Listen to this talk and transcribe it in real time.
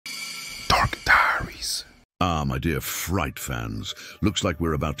Ah, my dear Fright fans, looks like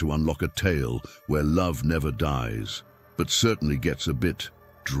we're about to unlock a tale where love never dies, but certainly gets a bit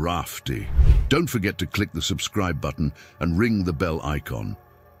drafty. Don't forget to click the subscribe button and ring the bell icon,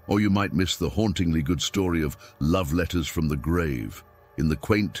 or you might miss the hauntingly good story of love letters from the grave. In the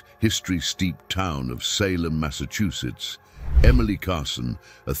quaint, history-steeped town of Salem, Massachusetts, Emily Carson,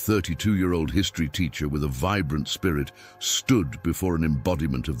 a 32-year-old history teacher with a vibrant spirit, stood before an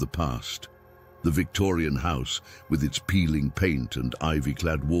embodiment of the past. The Victorian house, with its peeling paint and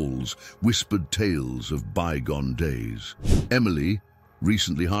ivy-clad walls, whispered tales of bygone days. Emily,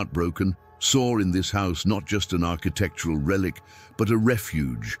 recently heartbroken, saw in this house not just an architectural relic, but a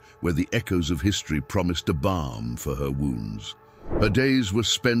refuge where the echoes of history promised a balm for her wounds. Her days were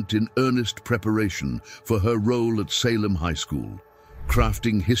spent in earnest preparation for her role at Salem High School,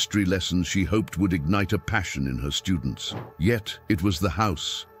 crafting history lessons she hoped would ignite a passion in her students. Yet it was the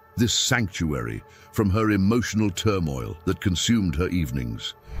house, this sanctuary from her emotional turmoil, that consumed her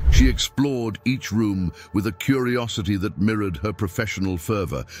evenings. She explored each room with a curiosity that mirrored her professional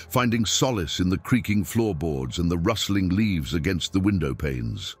fervor, finding solace in the creaking floorboards and the rustling leaves against the window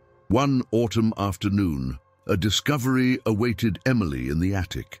panes. One autumn afternoon, a discovery awaited Emily in the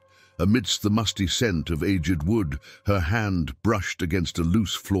attic. Amidst the musty scent of aged wood, her hand brushed against a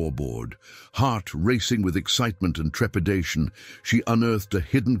loose floorboard. Heart racing with excitement and trepidation, she unearthed a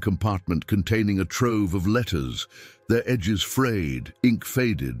hidden compartment containing a trove of letters. Their edges frayed, ink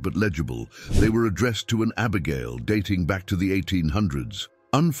faded but legible. They were addressed to an Abigail dating back to the 1800s.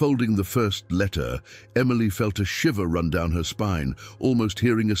 Unfolding the first letter, Emily felt a shiver run down her spine, almost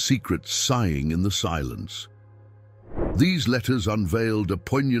hearing a secret sighing in the silence. These letters unveiled a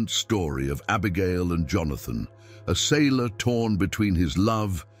poignant story of Abigail and Jonathan, a sailor torn between his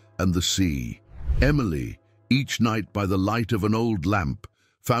love and the sea. Emily, each night by the light of an old lamp,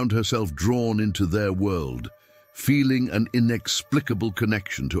 found herself drawn into their world, feeling an inexplicable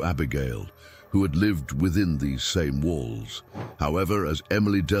connection to Abigail, who had lived within these same walls. However, as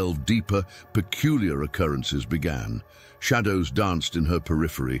Emily delved deeper, peculiar occurrences began. Shadows danced in her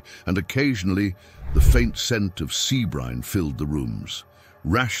periphery, and occasionally the faint scent of sea brine filled the rooms.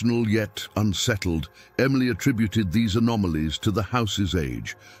 Rational yet unsettled, Emily attributed these anomalies to the house's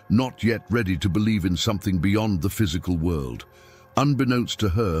age, not yet ready to believe in something beyond the physical world. Unbeknownst to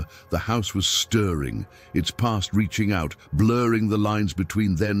her, the house was stirring, its past reaching out, blurring the lines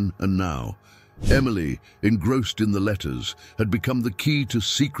between then and now. Emily, engrossed in the letters, had become the key to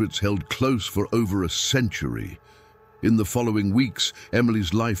secrets held close for over a century. In the following weeks,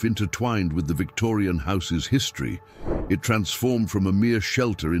 Emily's life intertwined with the Victorian house's history. It transformed from a mere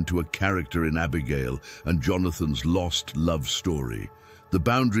shelter into a character in Abigail and Jonathan's lost love story. The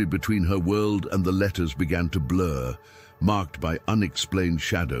boundary between her world and the letters began to blur, marked by unexplained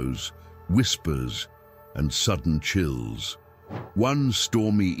shadows, whispers, and sudden chills. One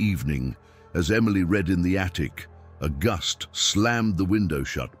stormy evening, as Emily read in the attic, a gust slammed the window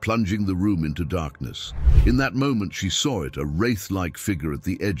shut, plunging the room into darkness. In that moment, she saw it, a wraith-like figure at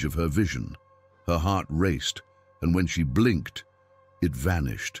the edge of her vision. Her heart raced, and when she blinked, it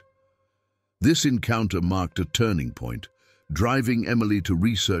vanished. This encounter marked a turning point, driving Emily to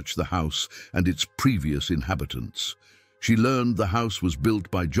research the house and its previous inhabitants. She learned the house was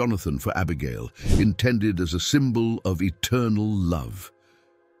built by Jonathan for Abigail, intended as a symbol of eternal love.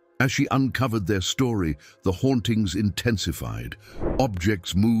 As she uncovered their story, the hauntings intensified.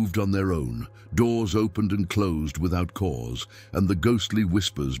 Objects moved on their own, doors opened and closed without cause, and the ghostly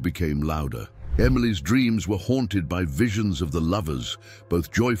whispers became louder. Emily's dreams were haunted by visions of the lovers,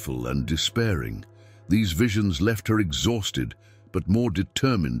 both joyful and despairing. These visions left her exhausted, but more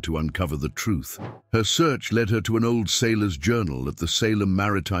determined to uncover the truth. Her search led her to an old sailor's journal at the Salem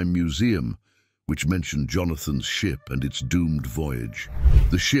Maritime Museum, which mentioned Jonathan's ship and its doomed voyage.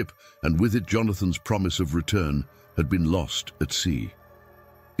 The ship, and with it Jonathan's promise of return, had been lost at sea.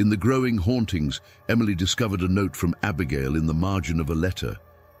 In the growing hauntings, Emily discovered a note from Abigail in the margin of a letter.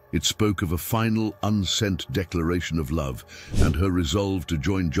 It spoke of a final, unsent declaration of love and her resolve to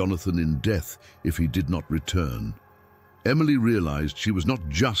join Jonathan in death if he did not return. Emily realized she was not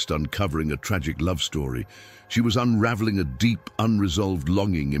just uncovering a tragic love story, she was unraveling a deep, unresolved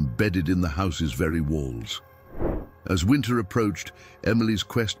longing embedded in the house's very walls. As winter approached, Emily's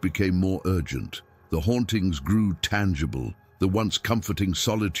quest became more urgent. The hauntings grew tangible, the once comforting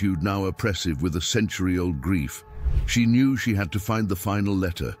solitude now oppressive with a century-old grief. She knew she had to find the final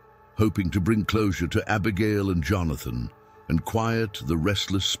letter, hoping to bring closure to Abigail and Jonathan, and quiet the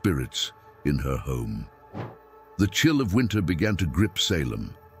restless spirits in her home. The chill of winter began to grip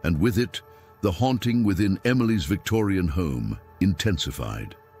Salem, and with it, the haunting within Emily's Victorian home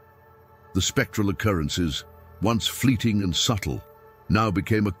intensified. The spectral occurrences, once fleeting and subtle, now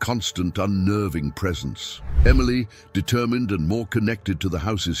became a constant, unnerving presence. Emily, determined and more connected to the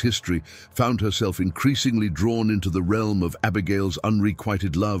house's history, found herself increasingly drawn into the realm of Abigail's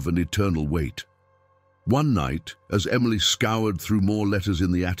unrequited love and eternal weight. One night, as Emily scoured through more letters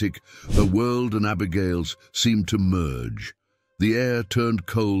in the attic, her world and Abigail's seemed to merge. The air turned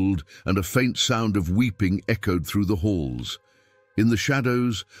cold, and a faint sound of weeping echoed through the halls. In the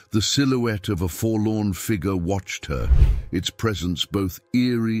shadows, the silhouette of a forlorn figure watched her, its presence both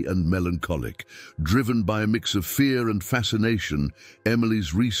eerie and melancholic. Driven by a mix of fear and fascination,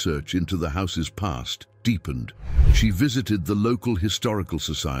 Emily's research into the house's past deepened. She visited the local historical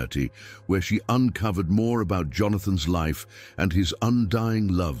society, where she uncovered more about Jonathan's life and his undying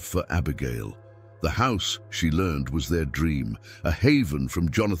love for Abigail. The house, she learned, was their dream, a haven from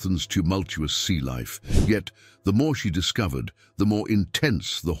Jonathan's tumultuous sea life. Yet, the more she discovered, the more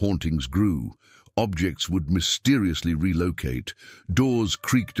intense the hauntings grew. Objects would mysteriously relocate, doors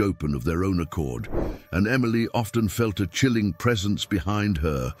creaked open of their own accord, and Emily often felt a chilling presence behind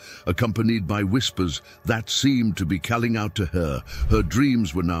her, accompanied by whispers that seemed to be calling out to her. Her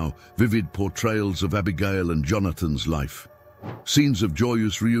dreams were now vivid portrayals of Abigail and Jonathan's life. Scenes of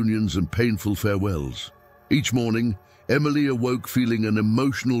joyous reunions and painful farewells. Each morning, Emily awoke feeling an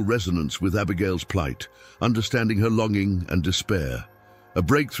emotional resonance with Abigail's plight, understanding her longing and despair. A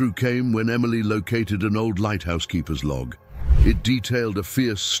breakthrough came when Emily located an old lighthouse keeper's log. It detailed a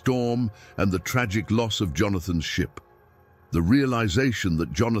fierce storm and the tragic loss of Jonathan's ship. The realization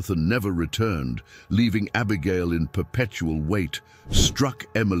that Jonathan never returned, leaving Abigail in perpetual wait, struck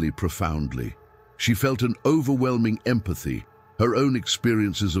Emily profoundly. She felt an overwhelming empathy, her own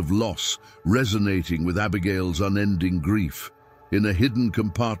experiences of loss resonating with Abigail's unending grief. In a hidden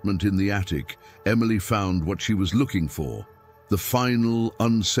compartment in the attic, Emily found what she was looking for: the final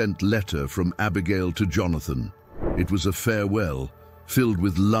unsent letter from Abigail to Jonathan. It was a farewell, filled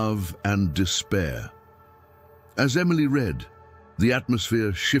with love and despair. As Emily read, the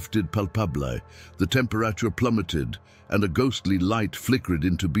atmosphere shifted palpably, the temperature plummeted, and a ghostly light flickered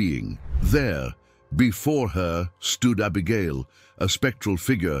into being. There, before her, stood Abigail, a spectral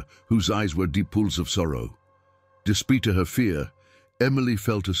figure whose eyes were deep pools of sorrow. Despite her fear, Emily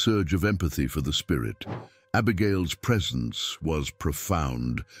felt a surge of empathy for the spirit. Abigail's presence was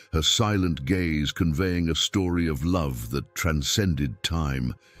profound, her silent gaze conveying a story of love that transcended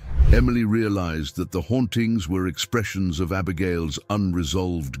time. Emily realized that the hauntings were expressions of Abigail's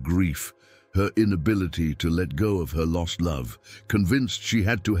unresolved grief, her inability to let go of her lost love. Convinced she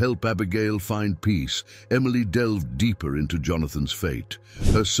had to help Abigail find peace, Emily delved deeper into Jonathan's fate.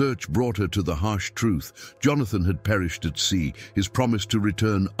 Her search brought her to the harsh truth. Jonathan had perished at sea, his promise to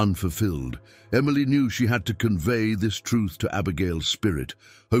return unfulfilled. Emily knew she had to convey this truth to Abigail's spirit,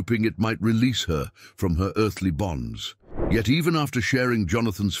 hoping it might release her from her earthly bonds. Yet even after sharing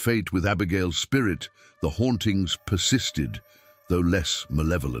Jonathan's fate with Abigail's spirit, the hauntings persisted, though less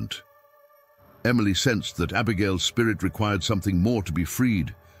malevolent. Emily sensed that Abigail's spirit required something more to be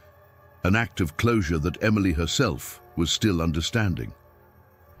freed, an act of closure that Emily herself was still understanding.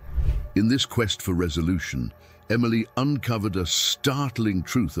 In this quest for resolution, Emily uncovered a startling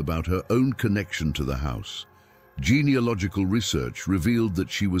truth about her own connection to the house. Genealogical research revealed that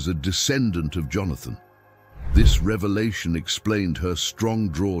she was a descendant of Jonathan. This revelation explained her strong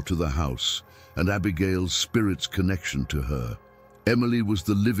draw to the house and Abigail's spirit's connection to her. Emily was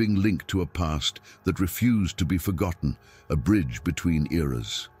the living link to a past that refused to be forgotten, a bridge between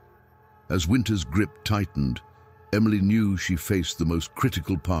eras. As winter's grip tightened, Emily knew she faced the most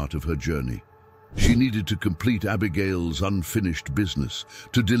critical part of her journey. She needed to complete Abigail's unfinished business,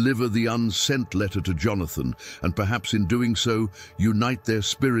 to deliver the unsent letter to Jonathan, and perhaps in doing so, unite their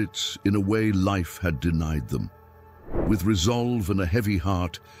spirits in a way life had denied them. With resolve and a heavy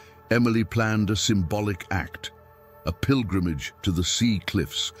heart, Emily planned a symbolic act, a pilgrimage to the sea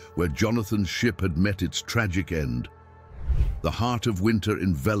cliffs where Jonathan's ship had met its tragic end. The heart of winter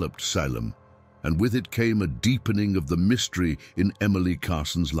enveloped Salem, and with it came a deepening of the mystery in Emily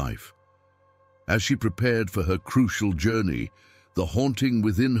Carson's life. As she prepared for her crucial journey, the haunting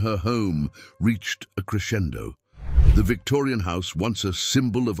within her home reached a crescendo. The Victorian house, once a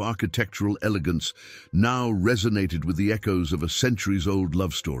symbol of architectural elegance, now resonated with the echoes of a centuries-old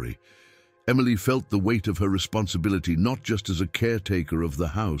love story. Emily felt the weight of her responsibility not just as a caretaker of the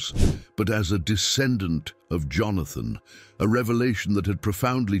house, but as a descendant of Jonathan, a revelation that had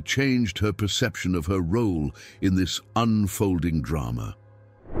profoundly changed her perception of her role in this unfolding drama.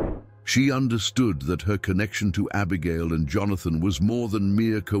 She understood that her connection to Abigail and Jonathan was more than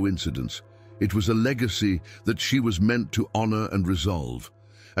mere coincidence. It was a legacy that she was meant to honor and resolve.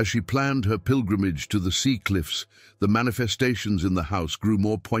 As she planned her pilgrimage to the sea cliffs, the manifestations in the house grew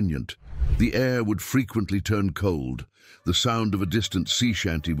more poignant. The air would frequently turn cold, the sound of a distant sea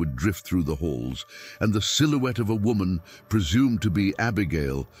shanty would drift through the halls, and the silhouette of a woman, presumed to be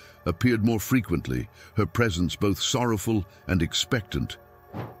Abigail, appeared more frequently, her presence both sorrowful and expectant.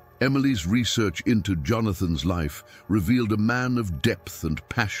 Emily's research into Jonathan's life revealed a man of depth and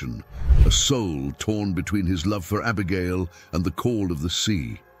passion, a soul torn between his love for Abigail and the call of the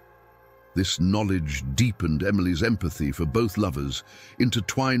sea. This knowledge deepened Emily's empathy for both lovers,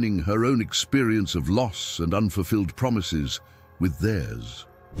 intertwining her own experience of loss and unfulfilled promises with theirs.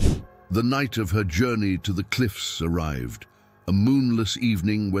 The night of her journey to the cliffs arrived, a moonless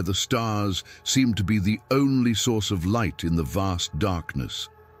evening where the stars seemed to be the only source of light in the vast darkness.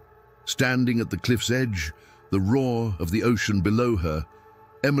 Standing at the cliff's edge, the roar of the ocean below her,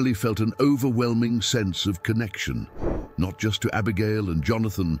 Emily felt an overwhelming sense of connection, not just to Abigail and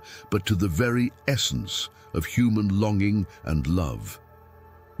Jonathan, but to the very essence of human longing and love.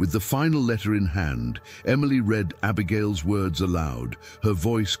 With the final letter in hand, Emily read Abigail's words aloud, her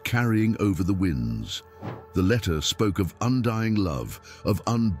voice carrying over the winds. The letter spoke of undying love, of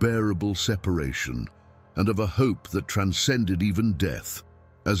unbearable separation, and of a hope that transcended even death.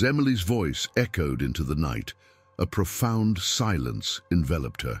 As Emily's voice echoed into the night, a profound silence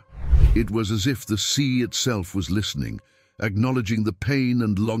enveloped her. It was as if the sea itself was listening, acknowledging the pain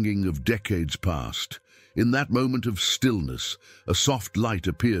and longing of decades past. In that moment of stillness, a soft light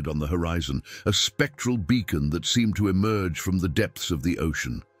appeared on the horizon, a spectral beacon that seemed to emerge from the depths of the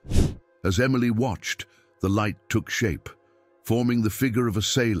ocean. As Emily watched, the light took shape, forming the figure of a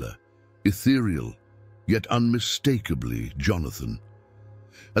sailor, ethereal, yet unmistakably Jonathan.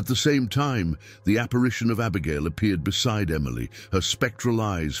 At the same time, the apparition of Abigail appeared beside Emily, her spectral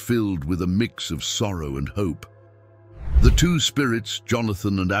eyes filled with a mix of sorrow and hope. The two spirits,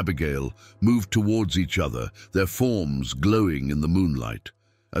 Jonathan and Abigail, moved towards each other, their forms glowing in the moonlight.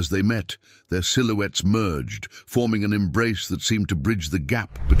 As they met, their silhouettes merged, forming an embrace that seemed to bridge the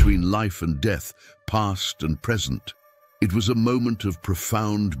gap between life and death, past and present. It was a moment of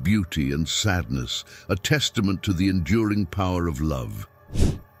profound beauty and sadness, a testament to the enduring power of love.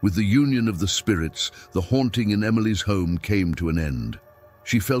 With the union of the spirits, the haunting in Emily's home came to an end.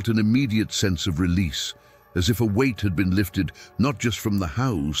 She felt an immediate sense of release, as if a weight had been lifted not just from the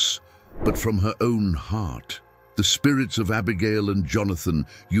house, but from her own heart. The spirits of Abigail and Jonathan,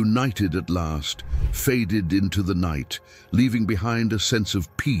 united at last, faded into the night, leaving behind a sense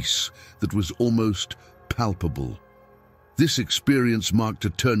of peace that was almost palpable. This experience marked a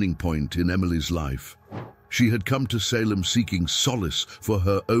turning point in Emily's life. She had come to Salem seeking solace for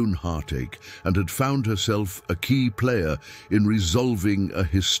her own heartache and had found herself a key player in resolving a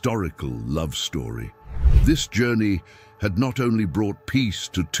historical love story. This journey had not only brought peace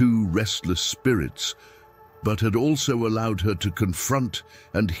to two restless spirits, but had also allowed her to confront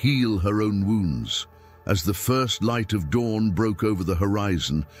and heal her own wounds. As the first light of dawn broke over the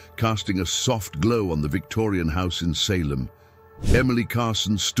horizon, casting a soft glow on the Victorian house in Salem, Emily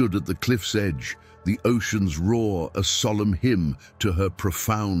Carson stood at the cliff's edge, the ocean's roar a solemn hymn to her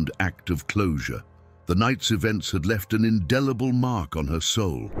profound act of closure. The night's events had left an indelible mark on her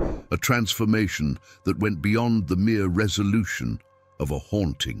soul, a transformation that went beyond the mere resolution of a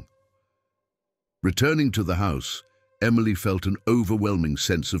haunting. Returning to the house, Emily felt an overwhelming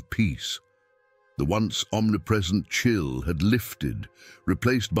sense of peace. The once omnipresent chill had lifted,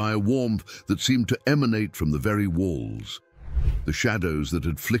 replaced by a warmth that seemed to emanate from the very walls. The shadows that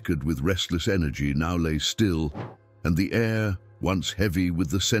had flickered with restless energy now lay still, and the air, once heavy with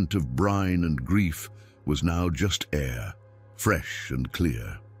the scent of brine and grief, was now just air, fresh and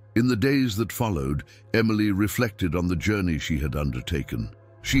clear. In the days that followed, Emily reflected on the journey she had undertaken.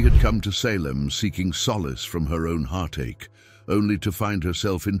 She had come to Salem seeking solace from her own heartache, only to find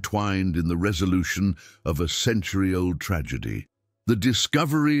herself entwined in the resolution of a century-old tragedy. The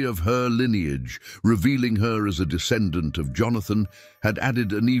discovery of her lineage, revealing her as a descendant of Jonathan, had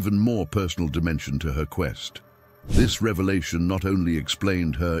added an even more personal dimension to her quest. This revelation not only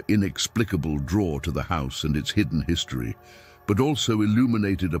explained her inexplicable draw to the house and its hidden history, but also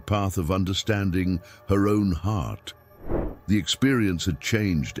illuminated a path of understanding her own heart. The experience had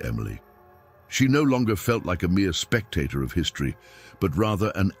changed Emily. She no longer felt like a mere spectator of history, but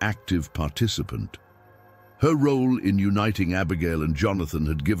rather an active participant. Her role in uniting Abigail and Jonathan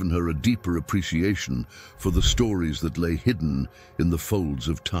had given her a deeper appreciation for the stories that lay hidden in the folds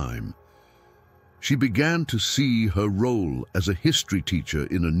of time. She began to see her role as a history teacher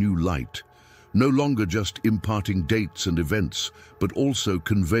in a new light, no longer just imparting dates and events, but also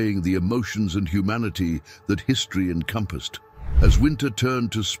conveying the emotions and humanity that history encompassed. As winter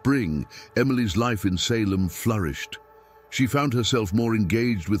turned to spring, Emily's life in Salem flourished. She found herself more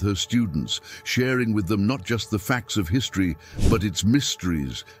engaged with her students, sharing with them not just the facts of history, but its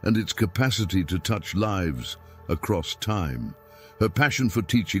mysteries and its capacity to touch lives across time. Her passion for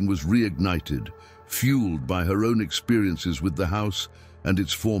teaching was reignited, fueled by her own experiences with the house and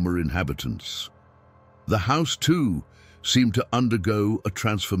its former inhabitants. The house, too, seemed to undergo a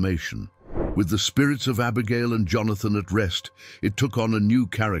transformation. With the spirits of Abigail and Jonathan at rest, it took on a new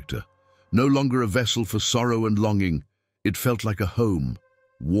character. No longer a vessel for sorrow and longing, it felt like a home,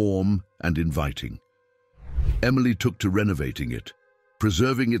 warm and inviting. Emily took to renovating it,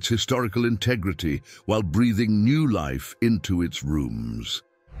 preserving its historical integrity while breathing new life into its rooms.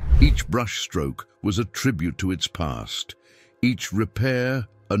 Each brushstroke was a tribute to its past, each repair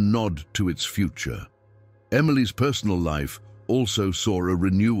a nod to its future. Emily's personal life also saw a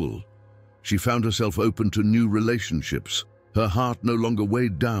renewal. She found herself open to new relationships, her heart no longer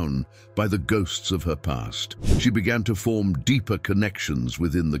weighed down by the ghosts of her past. She began to form deeper connections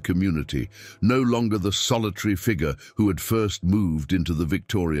within the community, no longer the solitary figure who had first moved into the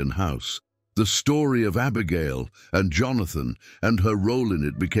Victorian house. The story of Abigail and Jonathan and her role in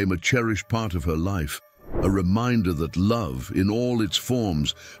it became a cherished part of her life, a reminder that love, in all its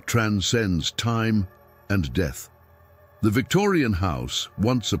forms, transcends time and death. The Victorian house,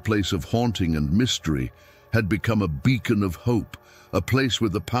 once a place of haunting and mystery, had become a beacon of hope, a place where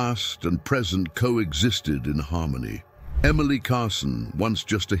the past and present coexisted in harmony. Emily Carson, once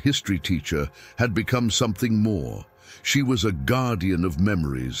just a history teacher, had become something more. She was a guardian of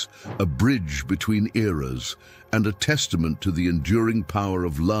memories, a bridge between eras, and a testament to the enduring power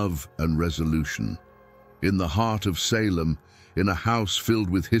of love and resolution. In the heart of Salem, in a house filled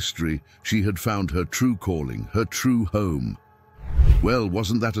with history, she had found her true calling, her true home. Well,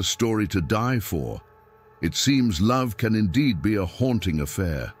 wasn't that a story to die for? It seems love can indeed be a haunting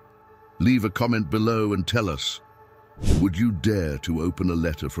affair. Leave a comment below and tell us, would you dare to open a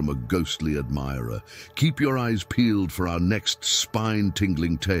letter from a ghostly admirer? Keep your eyes peeled for our next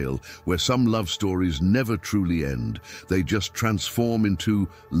spine-tingling tale, where some love stories never truly end. They just transform into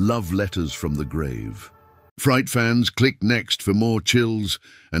love letters from the grave. Fright fans, click next for more chills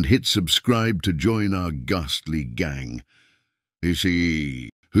and hit subscribe to join our ghastly gang. You see,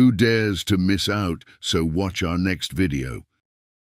 who dares to miss out, so watch our next video.